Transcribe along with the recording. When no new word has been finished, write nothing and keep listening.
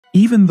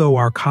Even though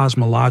our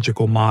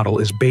cosmological model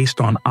is based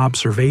on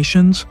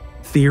observations,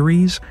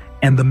 theories,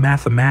 and the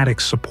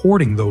mathematics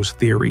supporting those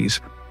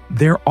theories,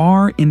 there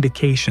are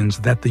indications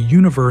that the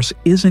universe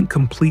isn't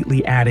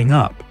completely adding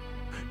up.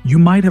 You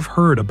might have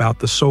heard about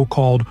the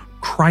so-called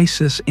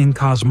crisis in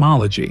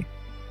cosmology.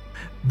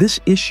 This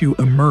issue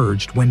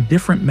emerged when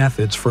different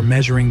methods for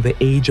measuring the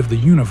age of the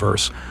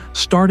universe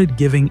started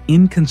giving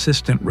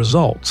inconsistent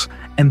results,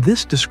 and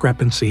this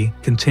discrepancy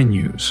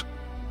continues.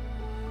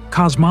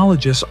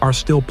 Cosmologists are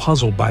still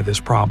puzzled by this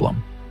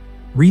problem.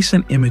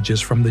 Recent images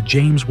from the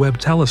James Webb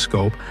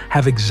Telescope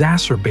have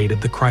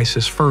exacerbated the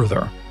crisis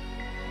further.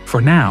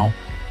 For now,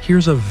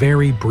 here's a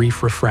very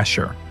brief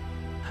refresher.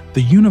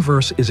 The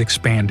universe is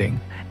expanding,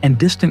 and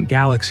distant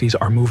galaxies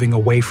are moving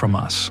away from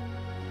us.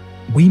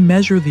 We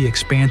measure the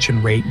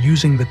expansion rate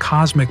using the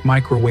cosmic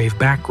microwave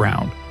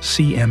background,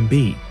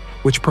 CMB,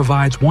 which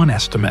provides one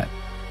estimate.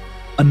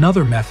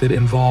 Another method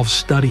involves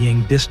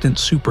studying distant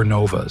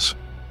supernovas.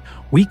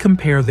 We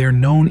compare their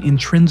known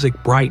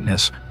intrinsic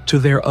brightness to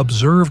their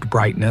observed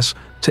brightness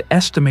to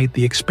estimate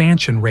the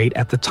expansion rate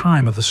at the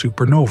time of the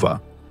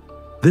supernova.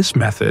 This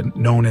method,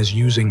 known as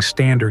using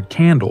standard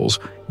candles,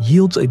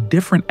 yields a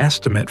different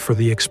estimate for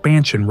the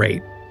expansion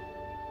rate.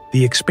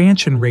 The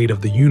expansion rate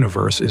of the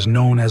universe is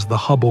known as the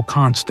Hubble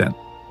constant.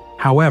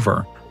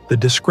 However, the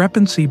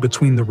discrepancy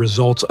between the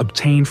results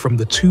obtained from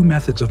the two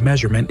methods of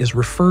measurement is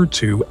referred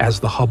to as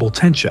the Hubble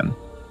tension.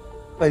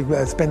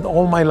 I spent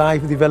all my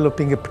life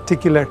developing a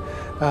particular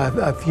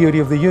theory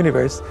of the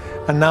universe,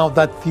 and now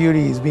that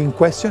theory is being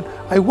questioned.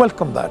 I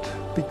welcome that,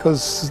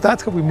 because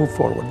that's how we move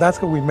forward. That's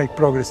how we make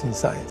progress in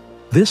science.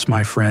 This,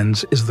 my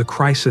friends, is the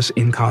crisis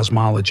in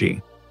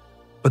cosmology.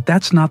 But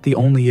that's not the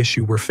only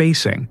issue we're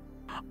facing.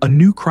 A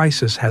new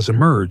crisis has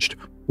emerged,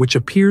 which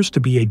appears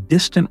to be a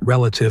distant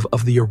relative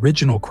of the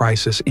original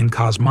crisis in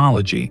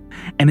cosmology,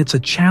 and it's a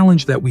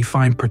challenge that we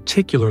find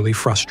particularly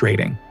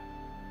frustrating.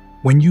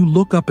 When you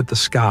look up at the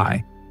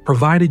sky,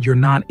 provided you're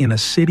not in a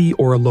city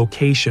or a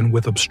location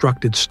with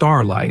obstructed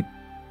starlight,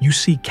 you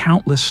see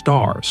countless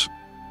stars.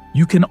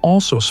 You can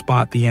also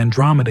spot the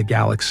Andromeda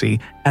galaxy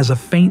as a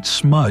faint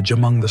smudge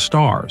among the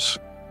stars.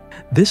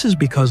 This is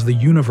because the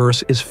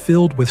universe is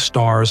filled with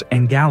stars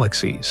and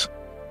galaxies.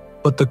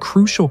 But the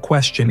crucial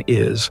question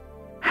is,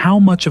 how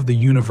much of the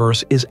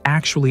universe is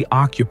actually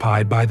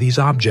occupied by these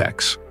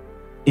objects?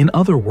 In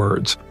other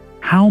words,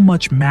 how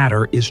much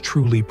matter is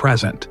truly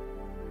present?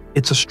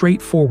 It's a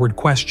straightforward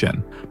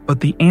question, but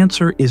the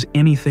answer is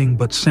anything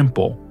but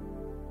simple.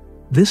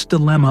 This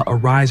dilemma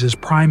arises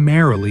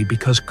primarily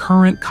because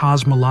current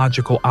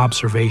cosmological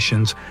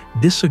observations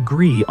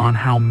disagree on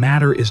how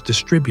matter is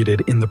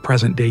distributed in the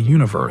present-day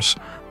universe,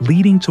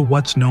 leading to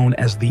what's known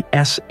as the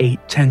S8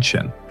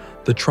 tension,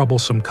 the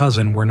troublesome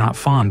cousin we're not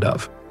fond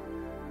of.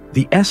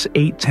 The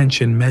S8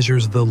 tension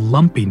measures the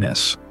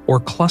lumpiness or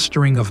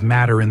clustering of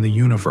matter in the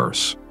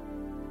universe.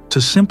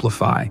 To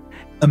simplify,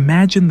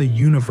 imagine the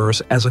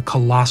universe as a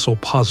colossal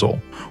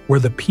puzzle, where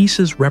the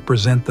pieces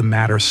represent the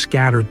matter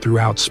scattered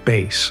throughout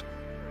space.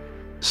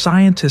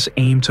 Scientists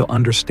aim to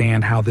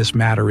understand how this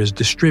matter is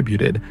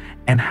distributed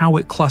and how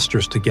it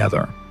clusters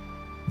together.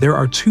 There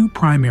are two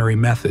primary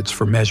methods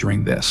for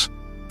measuring this.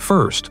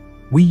 First,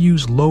 we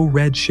use low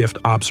redshift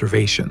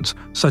observations,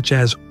 such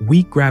as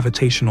weak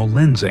gravitational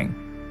lensing.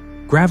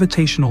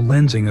 Gravitational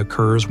lensing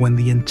occurs when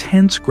the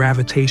intense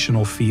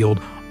gravitational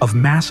field of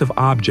massive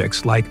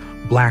objects like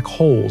black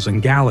holes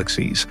and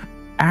galaxies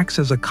acts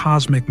as a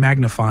cosmic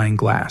magnifying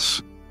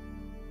glass.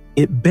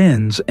 It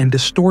bends and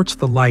distorts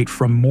the light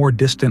from more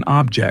distant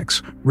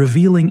objects,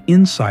 revealing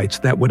insights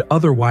that would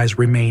otherwise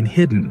remain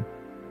hidden.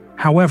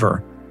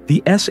 However,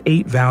 the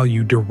S8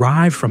 value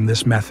derived from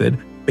this method,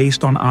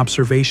 based on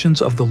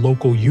observations of the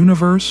local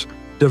universe,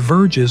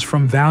 diverges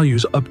from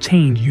values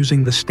obtained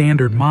using the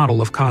standard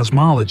model of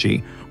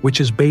cosmology,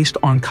 which is based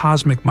on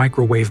cosmic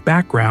microwave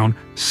background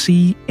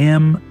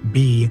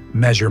 (CMB)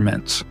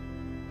 measurements.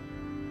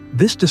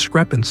 This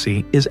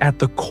discrepancy is at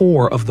the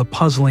core of the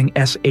puzzling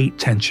S8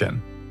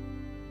 tension.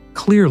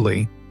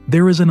 Clearly,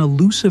 there is an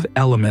elusive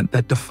element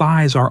that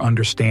defies our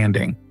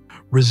understanding,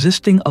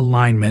 resisting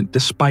alignment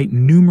despite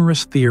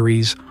numerous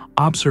theories,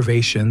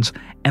 observations,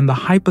 and the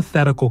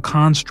hypothetical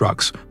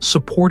constructs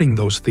supporting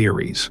those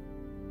theories.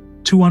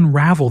 To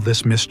unravel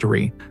this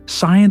mystery,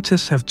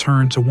 scientists have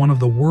turned to one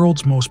of the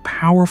world's most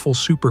powerful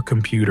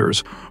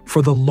supercomputers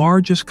for the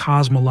largest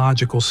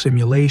cosmological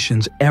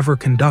simulations ever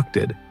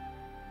conducted.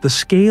 The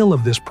scale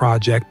of this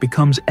project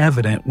becomes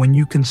evident when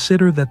you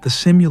consider that the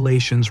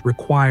simulations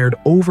required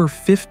over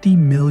 50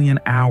 million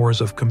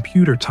hours of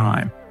computer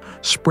time,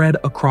 spread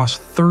across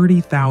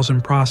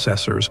 30,000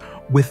 processors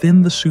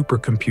within the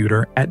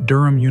supercomputer at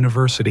Durham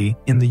University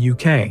in the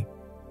UK.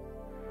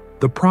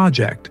 The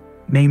project,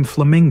 named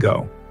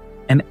FLAMINGO,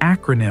 an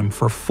acronym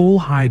for Full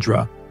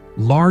Hydra,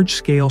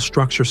 large-scale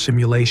structure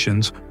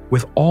simulations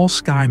with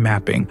all-sky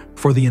mapping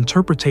for the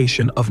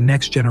interpretation of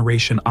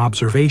next-generation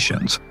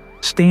observations,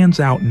 stands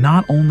out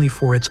not only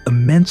for its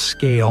immense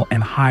scale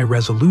and high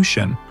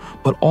resolution,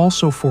 but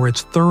also for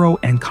its thorough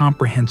and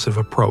comprehensive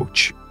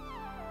approach.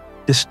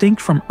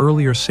 Distinct from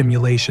earlier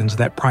simulations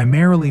that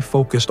primarily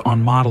focused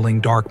on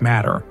modeling dark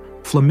matter,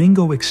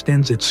 FLAMINGO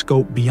extends its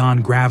scope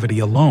beyond gravity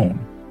alone.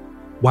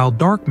 While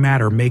dark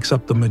matter makes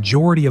up the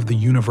majority of the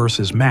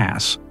universe's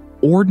mass,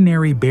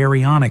 ordinary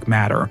baryonic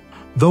matter,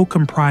 though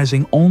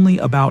comprising only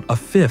about a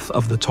fifth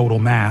of the total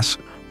mass,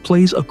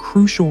 plays a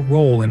crucial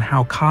role in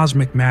how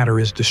cosmic matter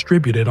is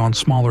distributed on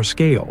smaller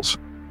scales.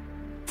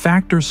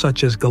 Factors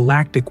such as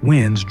galactic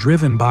winds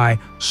driven by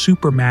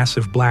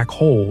supermassive black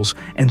holes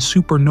and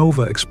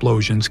supernova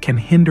explosions can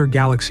hinder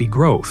galaxy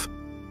growth.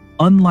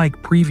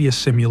 Unlike previous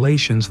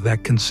simulations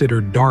that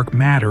considered dark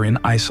matter in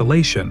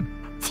isolation,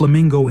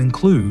 FLAMINGO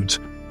includes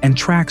and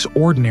tracks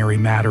ordinary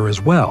matter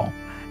as well,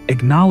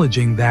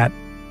 acknowledging that,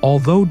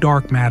 although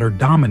dark matter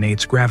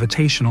dominates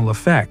gravitational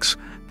effects,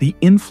 the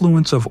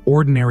influence of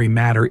ordinary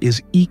matter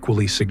is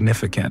equally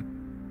significant.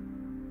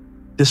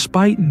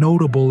 Despite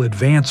notable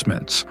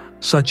advancements,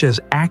 such as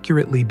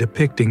accurately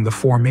depicting the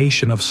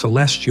formation of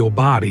celestial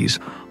bodies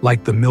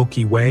like the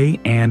Milky Way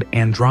and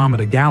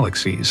Andromeda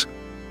galaxies,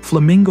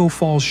 FLAMINGO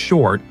falls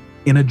short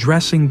in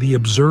addressing the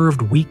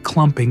observed weak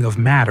clumping of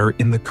matter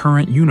in the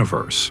current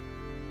universe.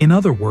 In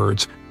other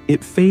words,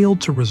 it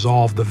failed to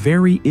resolve the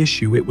very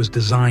issue it was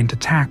designed to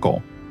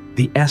tackle,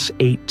 the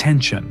S8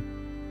 tension.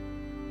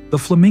 The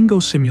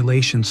FLAMINGO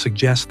simulation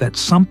suggests that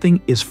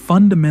something is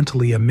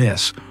fundamentally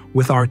amiss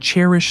with our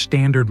cherished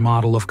standard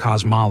model of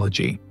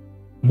cosmology.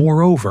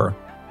 Moreover,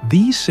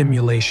 these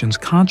simulations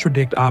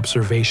contradict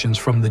observations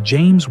from the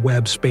James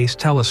Webb Space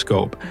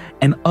Telescope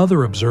and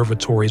other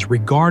observatories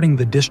regarding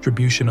the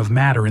distribution of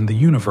matter in the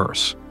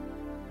universe.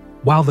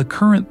 While the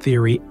current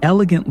theory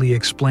elegantly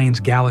explains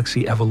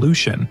galaxy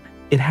evolution,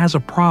 it has a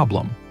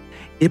problem.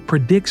 It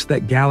predicts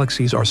that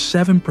galaxies are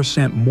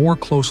 7% more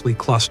closely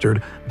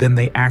clustered than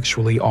they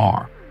actually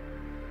are.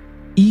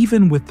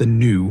 Even with the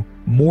new,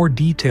 more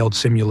detailed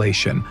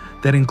simulation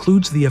that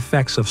includes the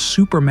effects of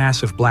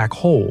supermassive black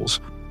holes,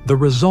 the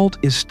result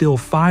is still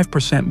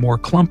 5% more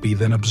clumpy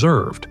than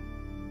observed.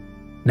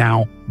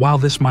 Now, while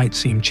this might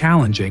seem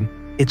challenging,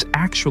 it's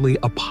actually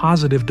a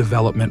positive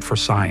development for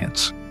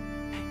science.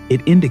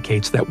 It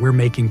indicates that we're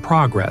making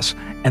progress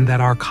and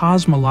that our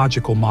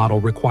cosmological model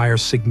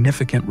requires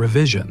significant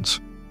revisions.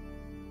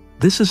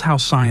 This is how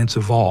science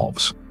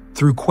evolves,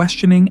 through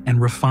questioning and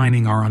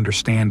refining our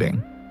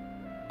understanding.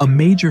 A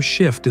major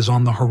shift is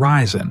on the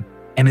horizon,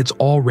 and it's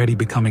already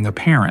becoming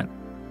apparent.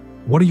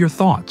 What are your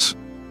thoughts?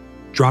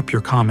 Drop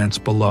your comments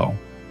below.